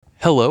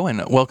Hello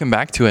and welcome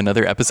back to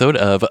another episode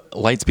of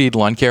Lightspeed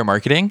Lawn Care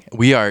Marketing.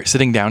 We are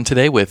sitting down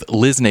today with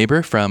Liz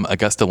Naber from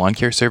Augusta Lawn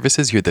Care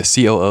Services. You're the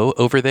COO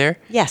over there.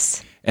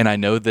 Yes. And I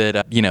know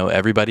that,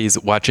 everybody's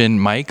watching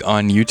Mike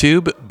on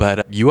YouTube,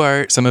 but you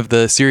are some of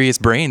the serious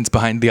brains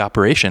behind the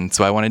operation.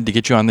 So I wanted to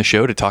get you on the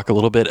show to talk a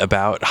little bit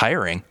about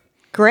hiring.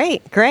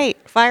 Great.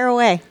 Fire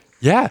away.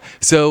 Yeah.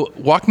 So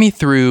walk me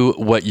through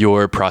what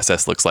your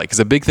process looks like. Because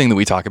a big thing that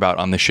we talk about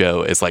on the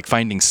show is like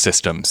finding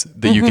systems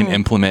that you can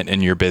implement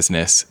in your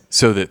business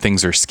so that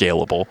things are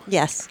scalable.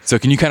 Yes. So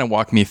can you kind of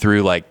walk me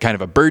through like kind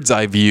of a bird's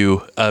eye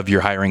view of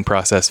your hiring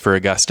process for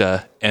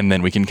Augusta? And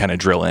then we can kind of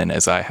drill in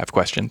as I have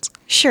questions.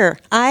 Sure.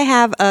 I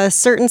have a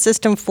certain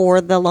system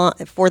for the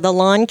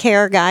lawn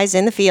care guys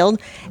in the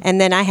field, and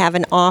then I have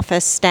an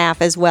office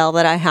staff as well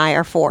that I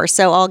hire for.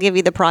 So I'll give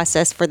you the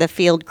process for the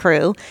field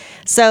crew.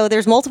 So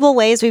there's multiple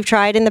ways we've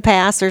tried in the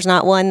past. There's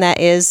not one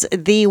that is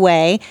the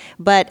way,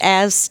 but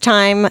as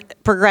time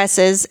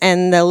progresses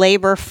and the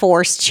labor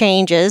force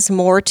changes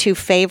more to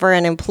favor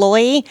an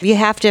employee, you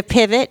have to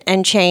pivot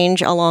and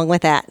change along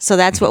with that. So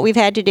that's what we've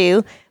had to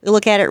do. We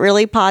look at it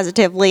really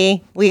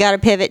positively. We got to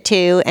pivot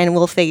too, and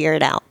we'll figure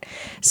it out.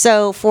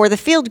 So for the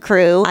field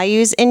crew, I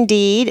use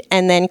Indeed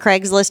and then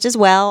Craigslist as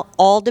well.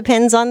 All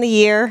depends on the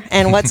year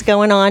and what's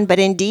going on, but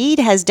Indeed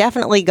has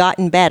definitely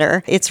gotten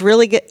better. It's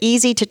really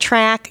easy to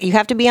track. You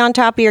have to be on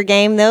top of your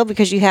game though,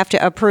 because you have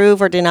to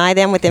approve or deny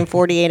them within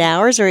 48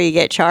 hours or you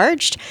get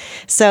charged.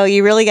 So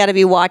you really got to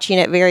be watching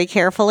it very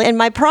carefully. And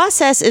my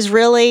process is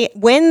really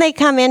when they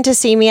come in to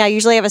see me, I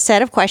usually have a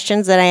set of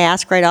questions that I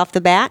ask right off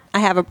the bat. I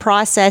have a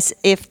process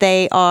if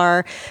they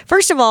are,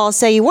 first of all,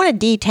 say you want to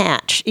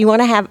detach. You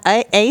want to have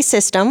a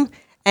system,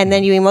 and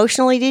then you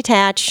emotionally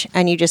detach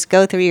and you just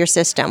go through your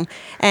system.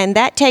 And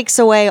that takes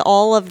away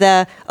all of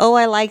the, oh,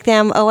 I like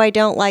them, oh, I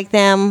don't like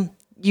them.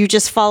 You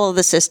just follow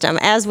the system.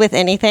 As with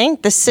anything,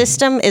 the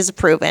system is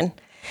proven.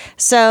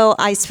 So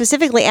I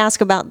specifically ask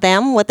about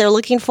them, what they're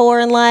looking for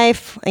in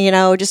life,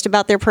 just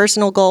about their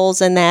personal goals,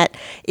 and that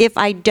if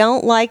I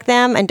don't like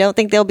them and don't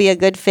think they'll be a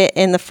good fit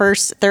in the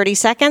first 30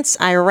 seconds,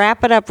 I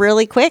wrap it up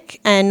really quick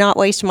and not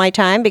waste my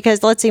time,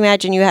 because let's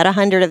imagine you had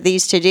 100 of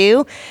these to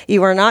do.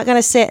 You are not going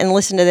to sit and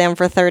listen to them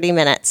for 30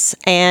 minutes,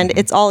 and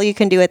it's all you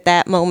can do at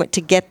that moment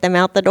to get them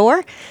out the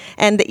door.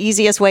 And the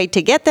easiest way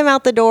to get them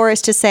out the door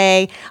is to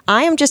say,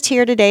 I am just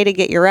here today to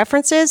get your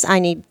references. I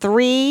need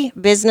 3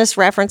 business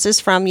references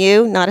from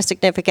you, not a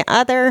significant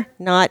other,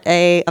 not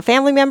a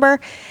family member,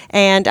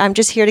 and I'm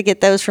just here to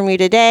get those from you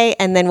today,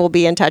 and then we'll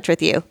be in touch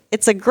with you.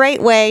 It's a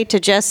great way to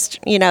just,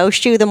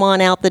 shoo them on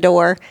out the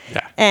door.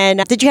 Yeah.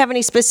 And did you have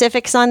any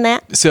specifics on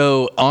that?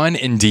 So on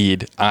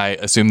Indeed, I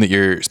assume that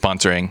you're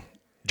sponsoring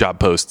job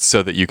posts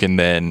so that you can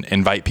then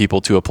invite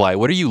people to apply.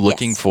 What are you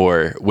looking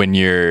for when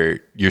you're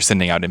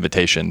sending out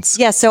invitations?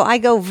 Yeah, so I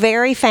go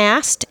very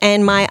fast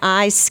and my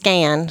eyes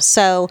scan.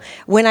 So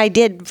when I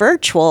did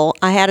virtual,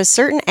 I had a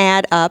certain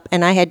ad up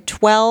and I had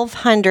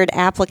 1,200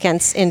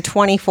 applicants in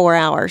 24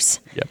 hours.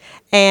 Yep.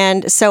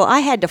 And so I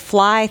had to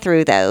fly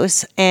through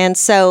those. And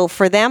so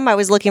for them, I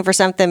was looking for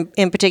something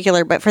in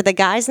particular. But for the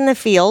guys in the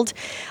field,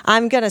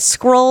 I'm going to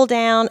scroll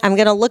down. I'm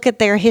going to look at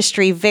their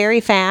history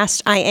very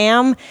fast.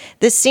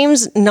 This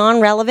seems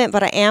non-relevant,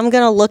 but I am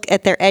going to look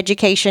at their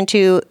education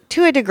to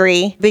a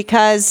degree,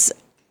 because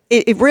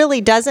it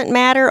really doesn't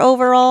matter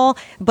overall,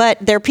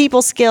 but their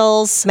people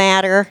skills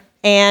matter.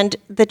 And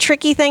the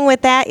tricky thing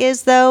with that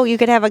is, though, you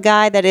could have a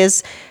guy that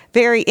is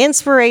very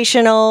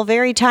inspirational,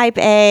 very type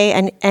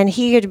A, and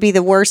he could be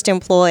the worst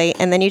employee.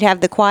 And then you'd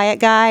have the quiet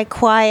guy,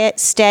 quiet,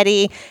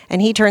 steady,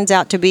 and he turns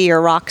out to be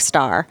your rock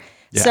star.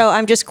 Yeah. So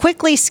I'm just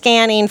quickly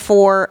scanning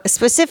for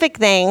specific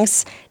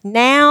things.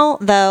 Now,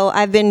 though,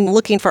 I've been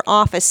looking for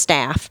office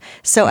staff.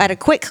 So at a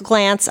quick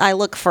glance, I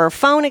look for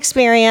phone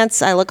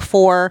experience. I look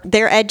for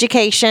their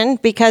education,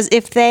 because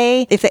if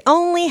they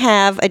only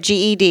have a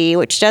GED,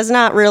 which does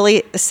not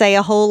really say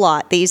a whole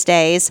lot these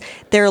days,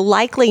 they're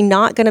likely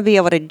not going to be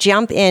able to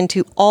jump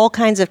into all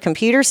kinds of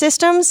computer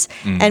systems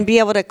and be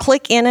able to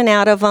click in and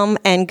out of them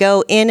and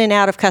go in and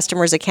out of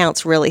customers'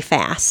 accounts really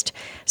fast.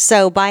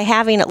 So by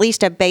having at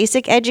least a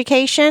basic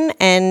education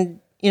and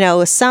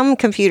some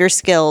computer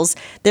skills,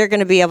 they're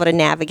going to be able to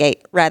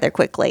navigate rather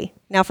quickly.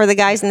 Now, for the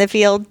guys in the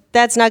field,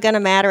 that's not going to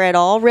matter at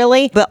all,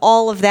 really, but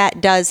all of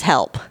that does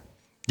help.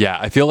 Yeah,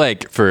 I feel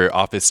like for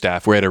office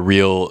staff, we're at a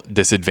real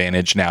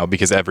disadvantage now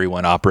because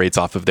everyone operates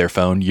off of their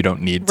phone. You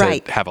don't need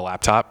to have a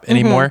laptop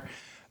anymore.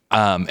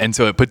 And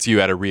so it puts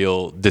you at a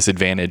real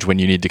disadvantage when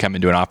you need to come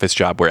into an office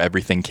job where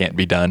everything can't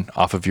be done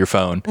off of your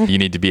phone. You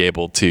need to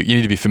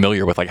be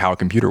familiar with like how a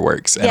computer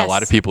works. And a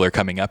lot of people are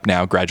coming up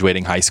now,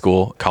 graduating high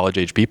school, college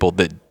age people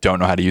that don't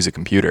know how to use a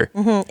computer.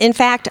 In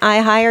fact, I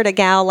hired a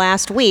gal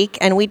last week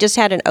and we just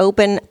had an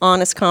open,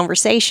 honest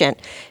conversation.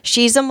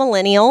 She's a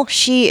millennial.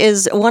 She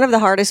is one of the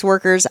hardest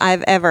workers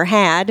I've ever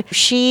had.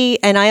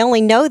 And I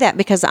only know that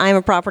because I'm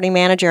a property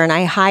manager and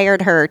I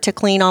hired her to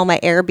clean all my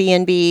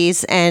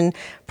Airbnbs and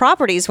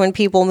properties when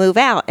people move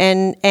out.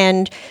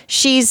 And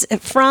she's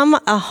from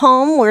a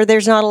home where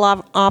there's not a lot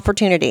of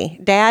opportunity.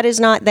 Dad is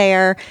not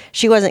there.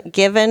 She wasn't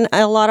given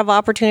a lot of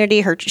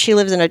opportunity. She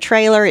lives in a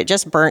trailer. It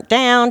just burnt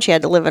down. She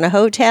had to live in a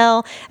hotel.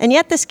 And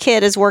yet this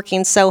kid is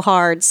working so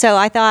hard. So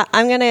I thought,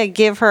 I'm going to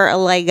give her a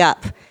leg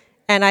up.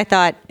 And I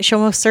thought, she'll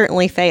most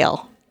certainly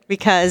fail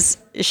because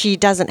she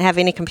doesn't have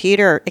any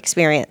computer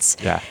experience.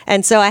 Yeah.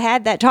 And so I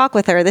had that talk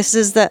with her. This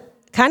is the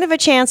kind of a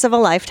chance of a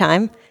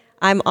lifetime.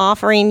 I'm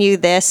offering you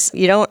this.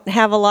 You don't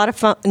have a lot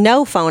of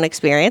no phone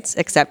experience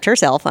except her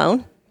cell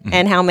phone.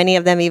 And how many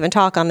of them even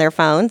talk on their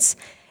phones.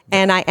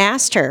 And I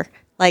asked her,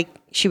 like,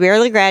 she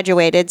barely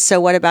graduated, so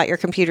what about your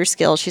computer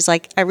skills? She's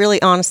like, I really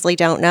honestly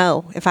don't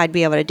know if I'd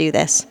be able to do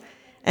this.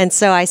 And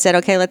so I said,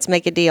 okay, let's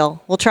make a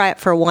deal. We'll try it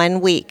for 1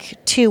 week,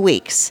 2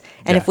 weeks.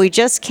 And if we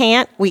just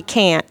can't, we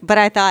can't. But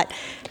I thought,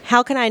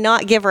 how can I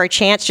not give her a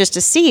chance just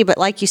to see? But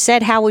like you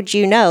said, how would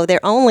you know?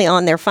 They're only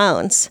on their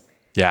phones.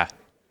 Yeah.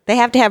 They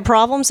have to have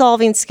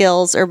problem-solving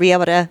skills or be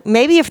able to,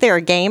 maybe if they're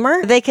a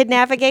gamer, they could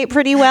navigate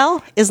pretty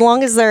well. As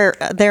long as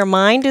their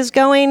mind is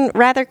going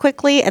rather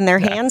quickly and their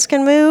hands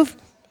can move,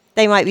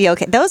 they might be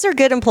okay. Those are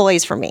good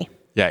employees for me.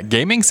 Yeah,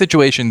 gaming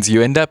situations,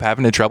 you end up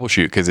having to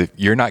troubleshoot because if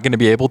you're not going to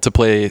be able to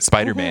play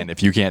Spider-Man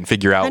if you can't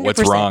figure out 100%.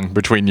 What's wrong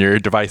between your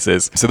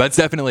devices. So that's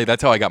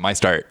how I got my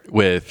start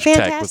with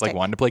tech, was like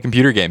wanting to play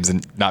computer games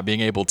and not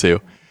being able to.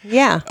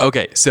 Yeah.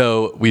 Okay,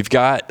 so we've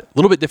got a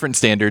little bit different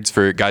standards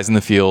for guys in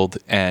the field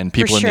and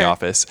people in the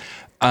office.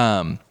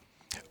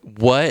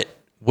 What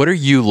are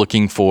you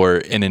looking for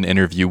in an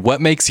interview? What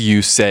makes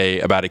you say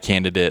about a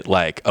candidate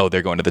like, oh,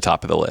 they're going to the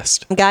top of the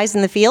list? Guys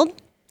in the field?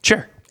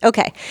 Sure.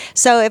 Okay.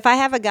 So if I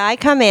have a guy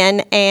come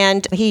in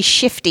and he's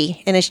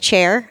shifty in his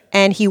chair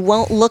and he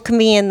won't look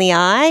me in the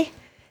eye,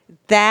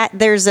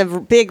 there's a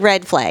big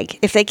red flag.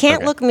 If they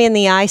can't look me in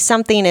the eye,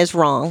 something is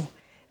wrong.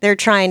 They're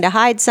trying to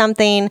hide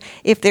something.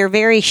 If they're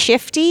very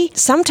shifty,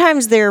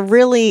 sometimes they're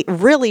really,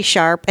 really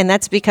sharp, and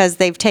that's because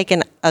they've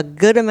taken a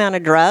good amount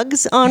of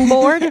drugs on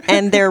board,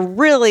 and they're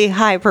really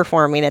high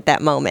performing at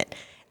that moment.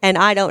 And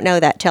I don't know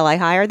that till I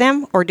hire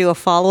them or do a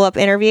follow-up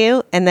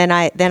interview, and then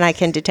I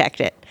can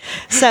detect it.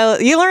 So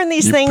you learn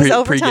these things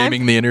over time.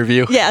 Pre-gaming the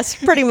interview? Yes,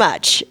 pretty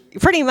much.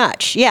 Pretty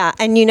much, yeah.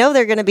 And you know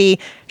they're going to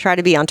try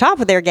to be on top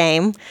of their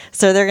game,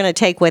 so they're going to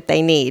take what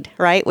they need,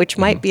 right? Which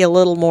might be a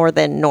little more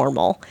than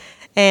normal.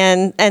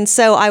 And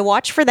so I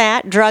watch for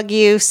that. Drug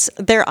use,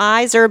 their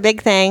eyes are a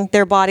big thing,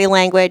 their body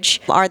language.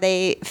 Are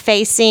they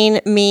facing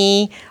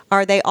me?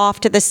 Are they off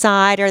to the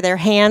side? Are their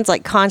hands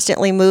like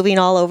constantly moving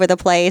all over the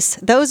place?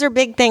 Those are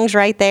big things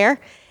right there.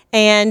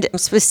 And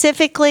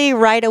specifically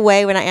right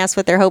away when I ask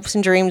what their hopes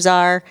and dreams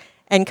are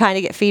and kind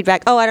of get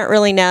feedback, oh, I don't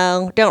really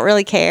know, don't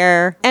really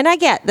care. And I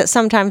get that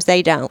sometimes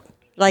they don't.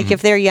 Like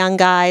if they're young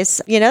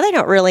guys, they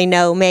don't really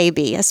know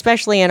maybe,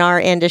 especially in our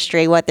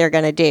industry, what they're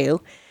going to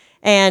do.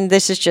 And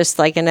this is just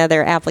like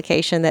another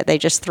application that they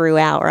just threw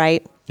out,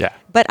 right? Yeah.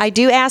 But I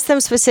do ask them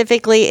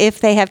specifically if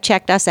they have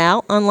checked us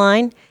out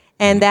online,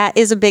 and that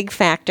is a big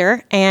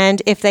factor.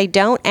 And if they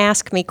don't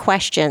ask me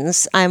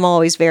questions, I'm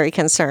always very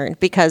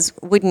concerned, because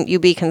wouldn't you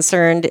be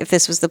concerned if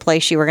this was the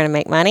place you were going to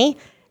make money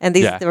and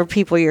these were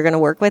people you're going to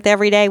work with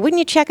every day? Wouldn't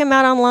you check them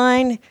out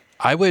online?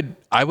 I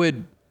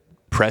would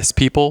press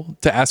people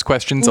to ask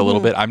questions a little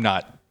bit. I'm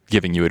not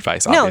giving you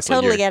advice, obviously.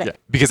 No, totally get it.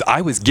 Yeah, because I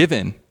was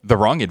given the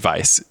wrong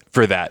advice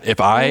for that. If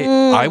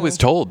I was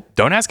told,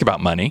 don't ask about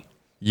money.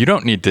 You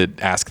don't need to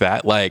ask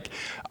that. Like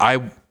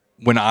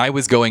when I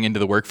was going into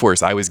the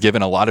workforce, I was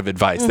given a lot of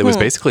advice that was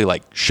basically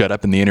like, shut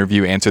up in the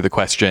interview, answer the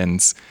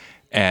questions.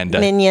 And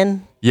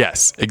Minion.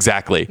 Yes,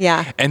 exactly.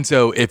 Yeah. And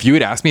so if you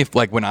had asked me,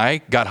 like when I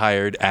got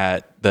hired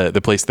at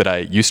the place that I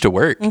used to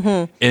work,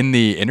 in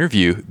the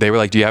interview, they were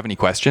like, do you have any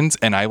questions?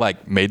 And I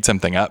like made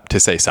something up to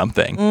say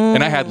something.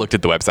 And I had looked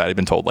at the website. I'd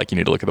been told like, you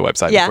need to look at the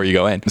website before you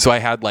go in. So I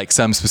had like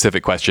some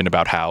specific question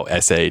about how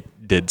SA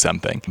did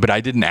something, but I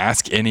didn't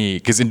ask any,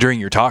 because during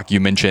your talk, you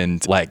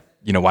mentioned like,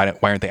 why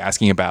aren't they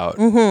asking about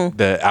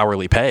the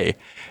hourly pay?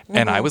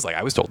 And I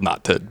was told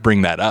not to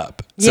bring that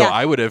up. So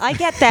I would have. I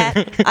get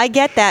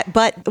that.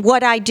 But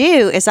what I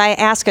do is I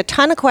ask a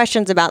ton of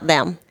questions about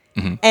them.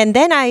 And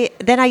then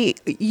I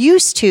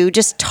used to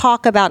just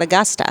talk about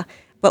Augusta.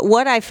 But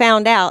what I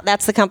found out,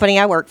 that's the company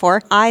I work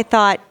for, I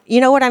thought,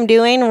 what I'm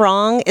doing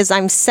wrong is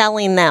I'm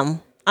selling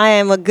them. I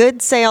am a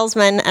good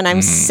salesman and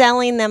I'm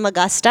selling them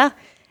Augusta.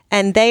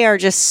 And they are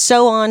just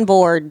so on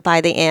board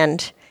by the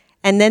end.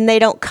 And then they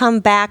don't come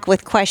back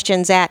with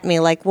questions at me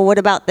like, well, what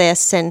about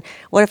this? And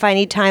what if I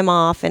need time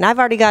off? And I've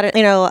already got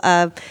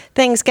a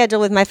thing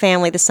scheduled with my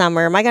family this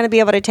summer. Am I going to be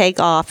able to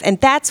take off?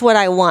 And that's what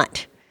I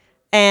want.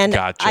 And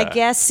Gotcha. I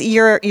guess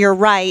you're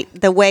right.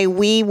 The way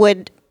we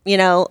would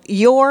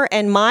your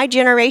and my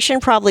generation,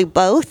 probably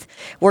both,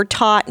 were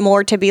taught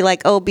more to be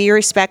like, oh, be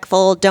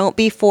respectful, don't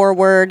be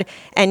forward.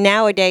 And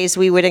nowadays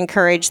we would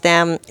encourage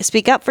them,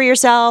 speak up for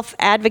yourself,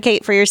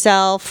 advocate for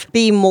yourself,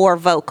 be more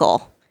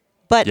vocal.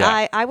 But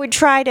Yeah. I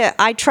try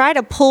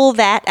to pull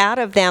that out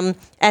of them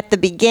at the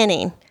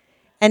beginning.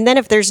 And then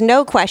if there's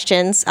no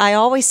questions, I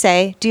always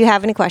say, do you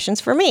have any questions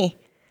for me?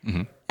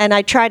 Mm-hmm. And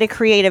I try to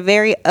create a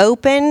very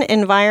open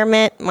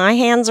environment. My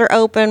hands are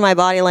open. My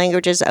body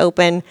language is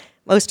open.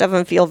 Most of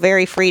them feel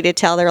very free to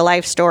tell their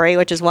life story,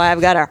 which is why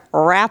I've got to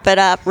wrap it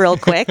up real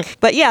quick.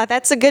 But yeah,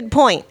 that's a good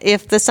point.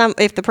 If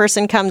the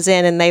person comes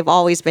in and they've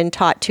always been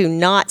taught to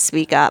not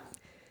speak up,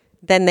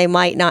 then they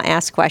might not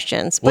ask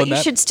questions. But you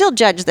should still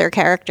judge their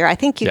character. I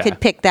think you could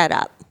pick that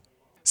up.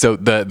 So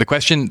the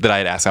question that I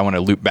had asked, I want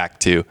to loop back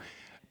to,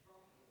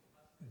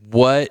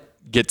 what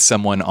gets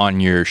someone on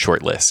your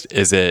short list?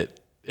 Is it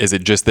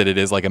just that it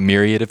is like a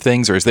myriad of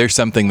things, or is there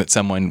something that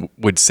someone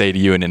would say to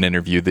you in an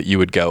interview that you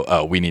would go,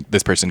 oh,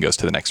 this person goes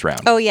to the next round?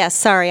 Oh, yes.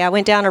 Sorry. I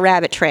went down a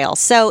rabbit trail.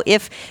 So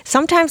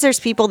sometimes there's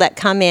people that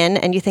come in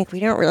and you think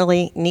we don't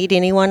really need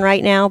anyone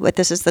right now, but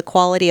this is the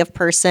quality of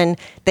person.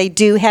 They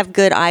do have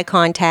good eye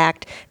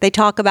contact. They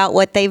talk about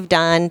what they've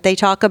done. They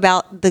talk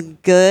about the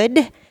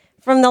good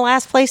from the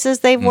last places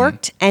they've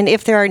worked. And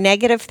if there are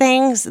negative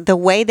things, the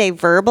way they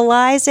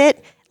verbalize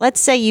it, let's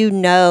say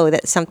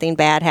that something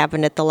bad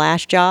happened at the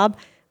last job,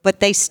 but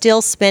they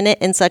still spin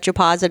it in such a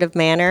positive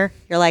manner.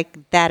 You're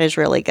like, that is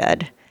really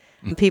good.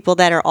 People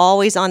that are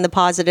always on the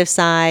positive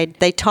side,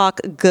 they talk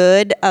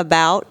good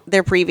about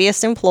their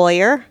previous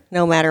employer,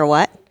 no matter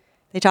what.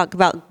 They talk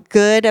about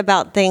good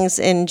about things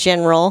in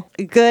general.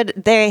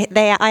 Good.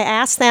 I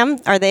ask them,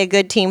 are they a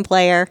good team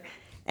player?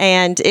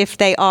 And if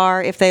they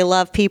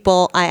love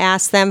people, I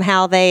ask them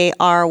how they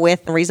are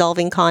with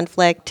resolving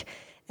conflict.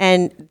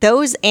 And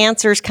those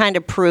answers kind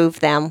of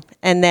prove them.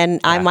 And then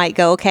I might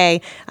go,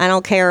 okay, I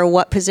don't care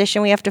what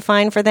position we have to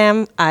find for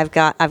them. I've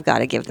got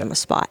to give them a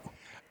spot.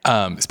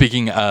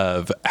 Speaking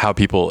of how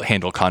people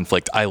handle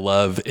conflict, I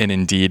love in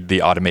Indeed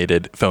the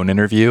automated phone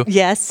interview.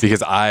 Yes.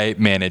 Because I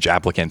manage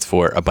applicants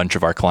for a bunch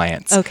of our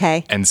clients.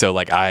 Okay. And so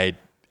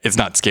it's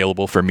not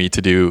scalable for me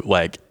to do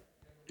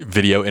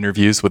video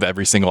interviews with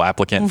every single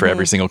applicant for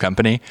every single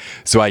company.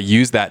 So I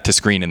use that to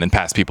screen and then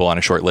pass people on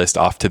a short list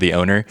off to the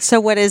owner.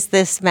 So what is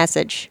this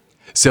message?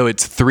 So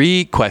it's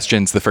 3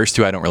 questions. The first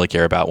 2 I don't really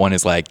care about. One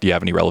is do you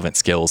have any relevant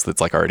skills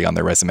that's already on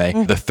their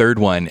resume? The third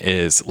one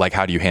is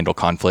how do you handle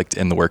conflict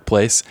in the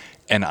workplace?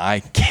 And I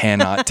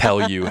cannot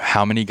tell you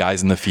how many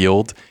guys in the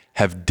field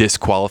have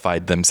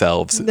disqualified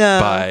themselves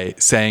by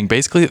saying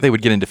basically that they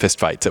would get into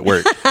fistfights at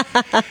work.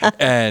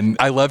 And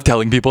I love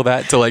telling people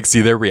that to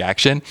see their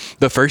reaction.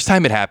 The first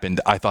time it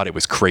happened, I thought it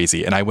was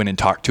crazy. And I went and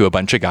talked to a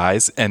bunch of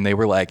guys and they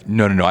were like,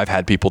 no, I've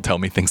had people tell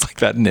me things like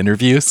that in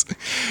interviews.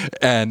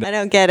 And I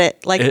don't get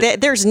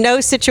it. There's no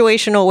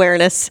situational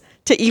awareness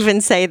to even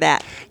say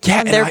that.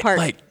 Yeah. Their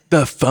part.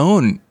 The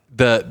phone,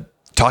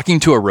 talking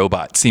to a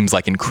robot seems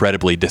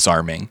incredibly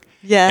disarming.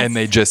 Yes. And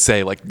they just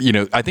say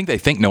I think they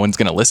think no one's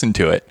going to listen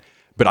to it.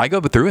 But I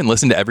go through and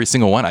listen to every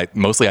single one. I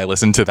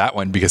listen to that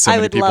one because so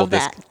many people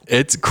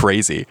it's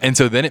crazy. And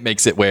so then it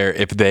makes it where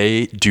if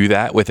they do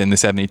that within the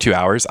 72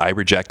 hours, I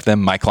reject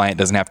them. My client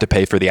doesn't have to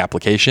pay for the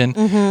application.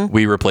 Mm-hmm.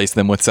 We replace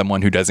them with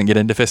someone who doesn't get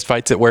into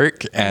fistfights at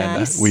work,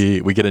 and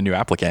we get a new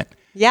applicant.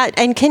 Yeah.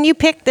 And can you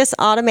pick this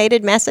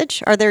automated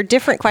message? Are there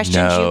different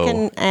questions you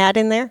can add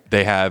in there?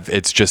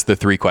 It's just the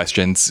 3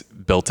 questions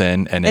built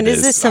in, and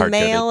is this a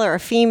male or a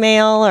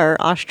female or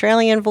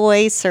Australian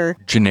voice or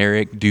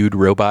generic dude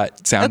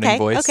robot sounding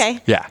voice? Okay.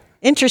 Yeah.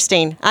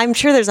 Interesting. I'm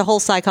sure there's a whole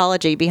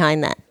psychology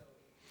behind that.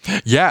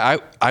 Yeah,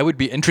 I would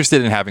be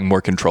interested in having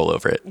more control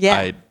over it.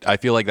 Yeah. I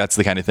feel like that's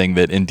the kind of thing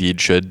that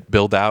Indeed should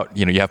build out.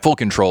 You have full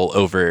control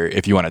over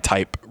if you want to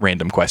type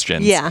random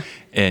questions. Yeah.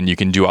 And you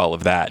can do all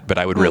of that. But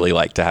I would really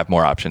like to have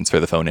more options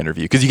for the phone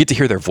interview because you get to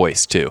hear their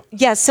voice too.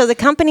 Yeah. So the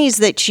companies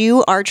that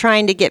you are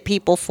trying to get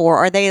people for,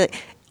 are they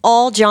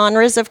all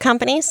genres of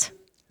companies?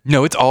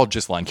 No, it's all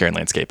just lawn care and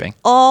landscaping.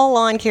 All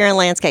lawn care and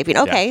landscaping.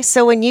 Okay. Yeah.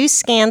 So when you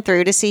scan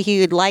through to see who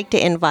you'd like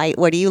to invite,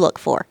 what do you look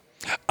for?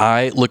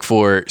 I look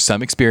for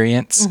some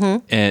experience,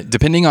 and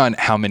depending on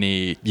how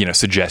many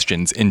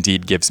suggestions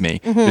Indeed gives me,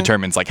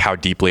 determines how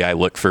deeply I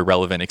look for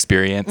relevant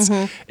experience.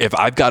 If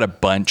I've got a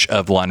bunch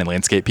of lawn and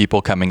landscape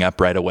people coming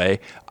up right away,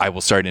 I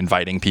will start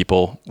inviting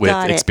people with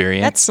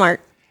experience. That's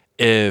smart.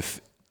 If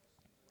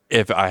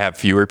I have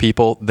fewer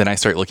people, then I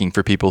start looking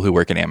for people who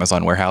work in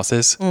Amazon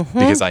warehouses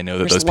because I know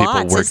that those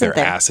people work their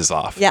asses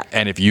off. Yeah.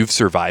 And if you've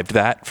survived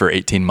that for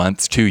 18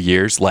 months, 2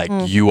 years,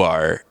 you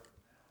are.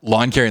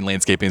 Lawn care and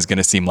landscaping is going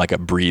to seem like a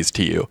breeze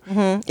to you.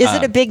 Is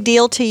it a big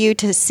deal to you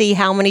to see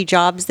how many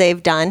jobs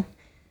they've done?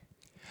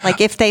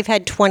 If they've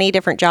had 20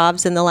 different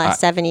jobs in the last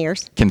 7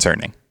 years?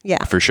 Concerning.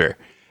 Yeah. For sure.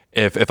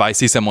 If I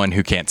see someone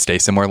who can't stay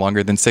somewhere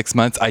longer than 6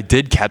 months, I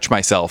did catch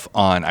myself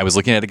I was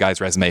looking at a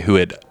guy's resume who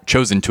had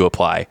chosen to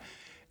apply,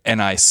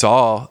 and I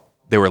saw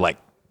there were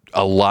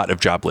a lot of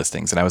job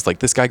listings. And I was like,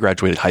 this guy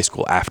graduated high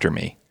school after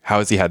me. How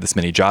has he had this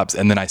many jobs?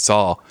 And then I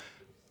saw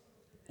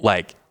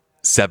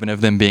 7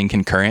 of them being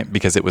concurrent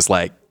because it was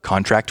like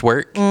contract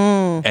work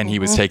and he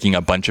was taking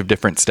a bunch of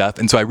different stuff.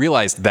 And so I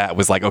realized that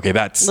was like, okay,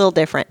 that's a little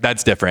different.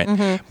 That's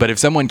different. But if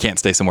someone can't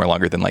stay somewhere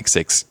longer than like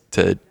 6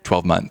 to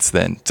 12 months,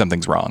 then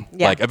something's wrong.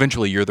 Yeah. Like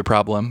eventually you're the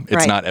problem. It's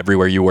Right. not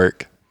everywhere you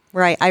work.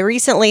 Right. I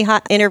recently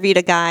interviewed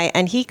a guy,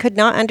 and he could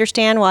not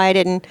understand why I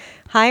didn't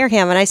hire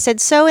him. And I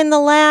said, so in the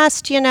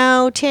last,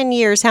 10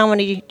 years, how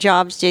many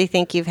jobs do you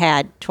think you've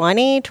had?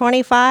 20,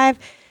 25?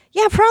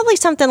 Yeah, probably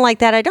something like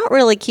that. I don't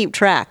really keep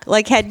track.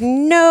 Like, had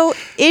no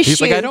issue.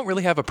 He's like, I don't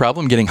really have a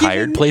problem getting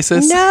hired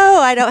places. No,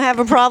 I don't have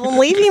a problem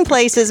leaving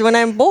places when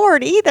I'm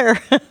bored either.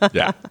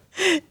 Yeah.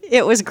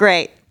 It was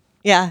great.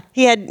 Yeah.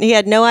 He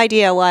had no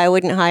idea why I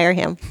wouldn't hire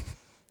him.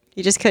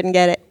 He just couldn't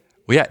get it.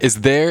 Well, yeah.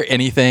 Is there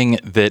anything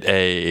that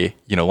a,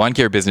 lawn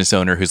care business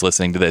owner who's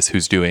listening to this,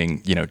 who's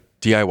doing,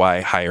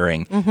 DIY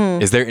hiring,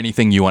 is there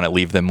anything you want to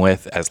leave them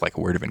with as like a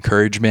word of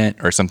encouragement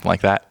or something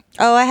like that?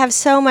 Oh, I have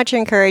so much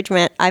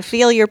encouragement. I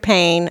feel your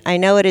pain. I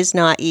know it is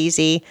not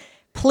easy.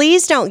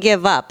 Please don't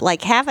give up.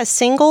 Like, have a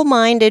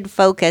single-minded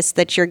focus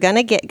that you're going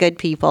to get good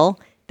people.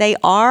 They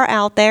are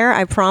out there.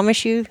 I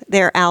promise you,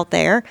 they're out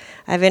there.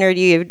 I've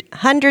interviewed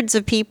hundreds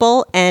of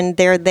people, and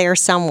they're there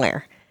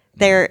somewhere.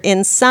 They're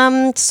in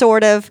some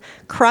sort of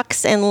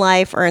crux in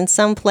life or in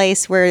some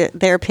place where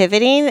they're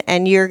pivoting,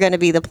 and you're going to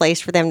be the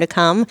place for them to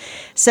come.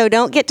 So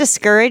don't get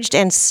discouraged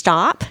and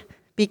stop,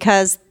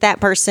 because that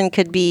person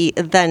could be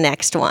the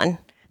next one.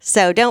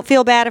 So don't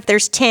feel bad if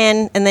there's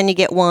 10 and then you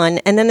get one,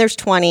 and then there's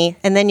 20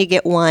 and then you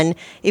get one.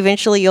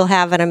 Eventually you'll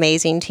have an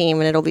amazing team,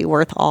 and it'll be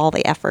worth all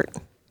the effort.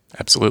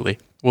 Absolutely.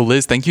 Well,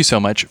 Liz, thank you so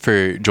much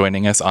for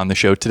joining us on the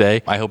show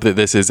today. I hope that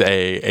this is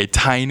a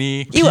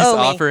tiny peace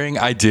offering.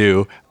 I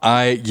do.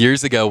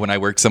 Years ago when I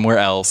worked somewhere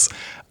else,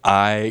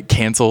 I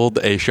canceled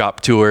a shop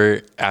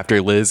tour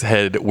after Liz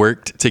had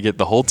worked to get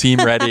the whole team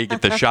ready,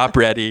 get the shop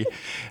ready,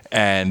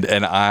 and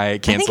I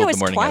canceled the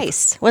morning. I think it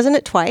was twice. Wasn't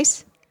it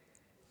twice?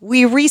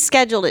 We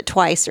rescheduled it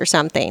twice or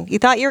something. You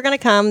thought you were going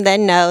to come,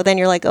 then no. Then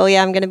you're like, oh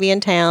yeah, I'm going to be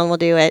in town. We'll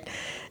do it.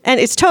 And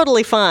it's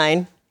totally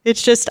fine.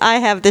 It's just I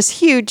have this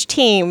huge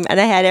team, and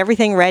I had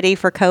everything ready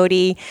for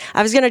Cody.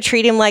 I was going to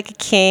treat him like a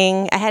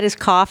king. I had his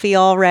coffee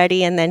all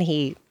ready, and then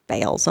he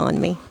bails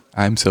on me.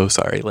 I'm so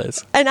sorry,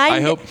 Liz. And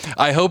I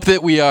hope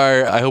that we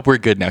are. I hope we're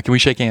good now. Can we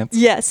shake hands?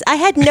 Yes. I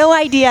had no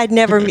idea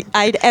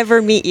I'd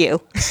ever meet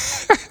you.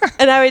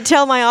 And I would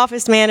tell my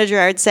office manager,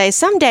 I would say,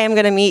 someday I'm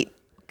going to meet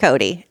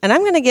Cody, and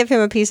I'm going to give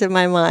him a piece of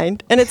my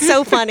mind. And it's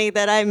so funny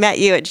that I met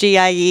you at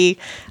GIE,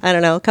 I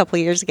don't know, a couple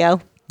years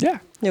ago. Yeah.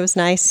 It was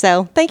nice.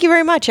 So thank you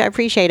very much. I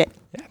appreciate it.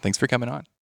 Yeah. Thanks for coming on.